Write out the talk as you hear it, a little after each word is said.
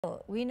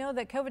We know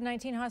that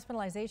COVID-19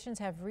 hospitalizations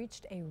have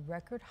reached a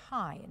record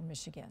high in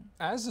Michigan.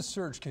 As the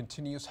surge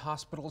continues,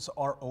 hospitals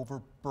are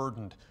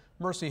overburdened.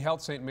 Mercy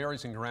Health St.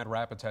 Mary's in Grand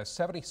Rapids has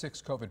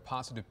 76 COVID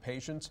positive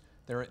patients.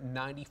 They're at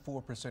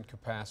 94%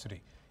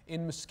 capacity.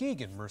 In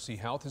Muskegon, Mercy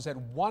Health is at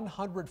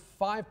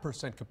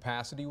 105%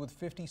 capacity with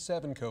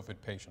 57 COVID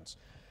patients.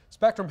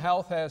 Spectrum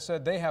Health has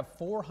said they have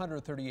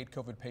 438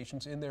 COVID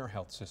patients in their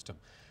health system.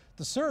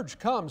 The surge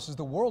comes as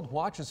the world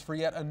watches for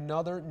yet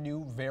another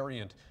new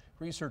variant.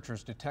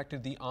 Researchers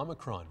detected the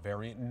Omicron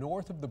variant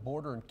north of the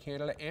border in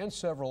Canada and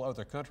several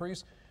other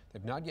countries.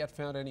 They've not yet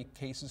found any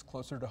cases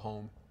closer to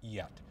home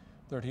yet.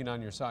 13 on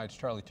your side's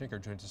Charlie Tinker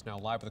joins us now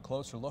live with a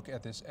closer look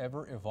at this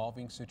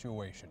ever-evolving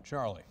situation.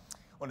 Charlie.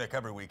 Well, Nick,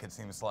 every week it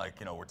seems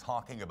like, we're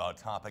talking about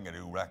topping a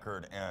new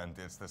record, and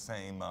it's the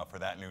same for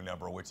that new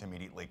number, which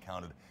immediately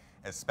counted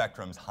as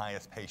Spectrum's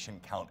highest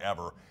patient count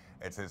ever.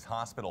 It's as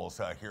hospitals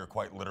here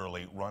quite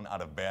literally run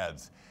out of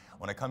beds.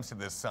 When it comes to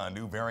this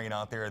new variant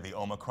out there, the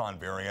Omicron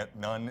variant,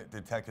 none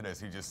detected,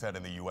 as he just said,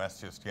 in the U.S.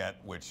 just yet,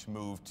 which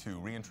moved to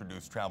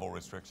reintroduce travel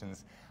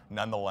restrictions,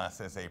 nonetheless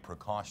as a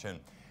precaution.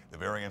 The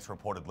variant's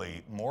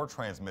reportedly more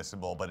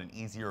transmissible, but an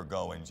easier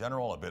go in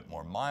general, a bit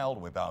more mild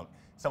without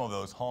some of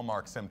those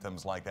hallmark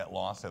symptoms like that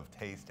loss of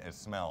taste and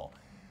smell.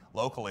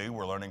 Locally,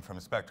 we're learning from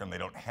Spectrum they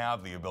don't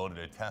have the ability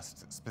to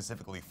test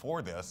specifically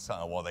for this.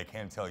 While they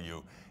can tell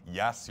you,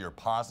 yes, you're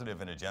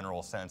positive in a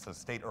general sense, a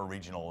state or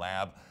regional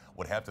lab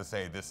would have to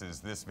say this is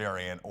this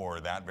variant or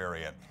that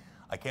variant.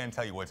 I can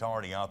tell you what's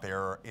already out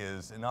there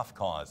is enough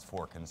cause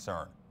for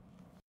concern.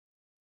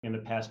 In the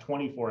past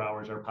 24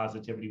 hours, our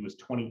positivity was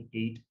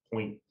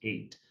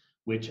 28.8,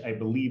 which I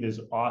believe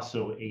is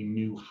also a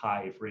new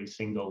high for a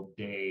single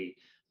day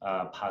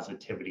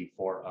positivity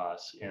for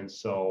us. And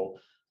so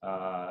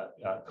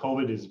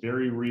COVID is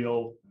very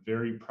real,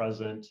 very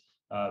present,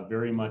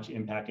 very much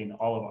impacting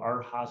all of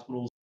our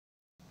hospitals.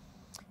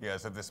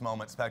 Yes, at this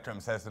moment, Spectrum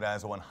says it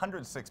has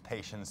 106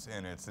 patients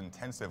in its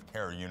intensive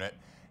care unit.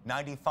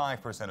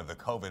 95% of the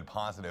COVID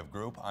positive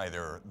group,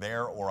 either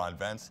there or on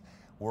vents,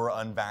 were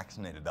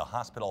unvaccinated. The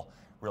hospital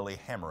really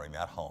hammering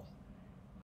that home.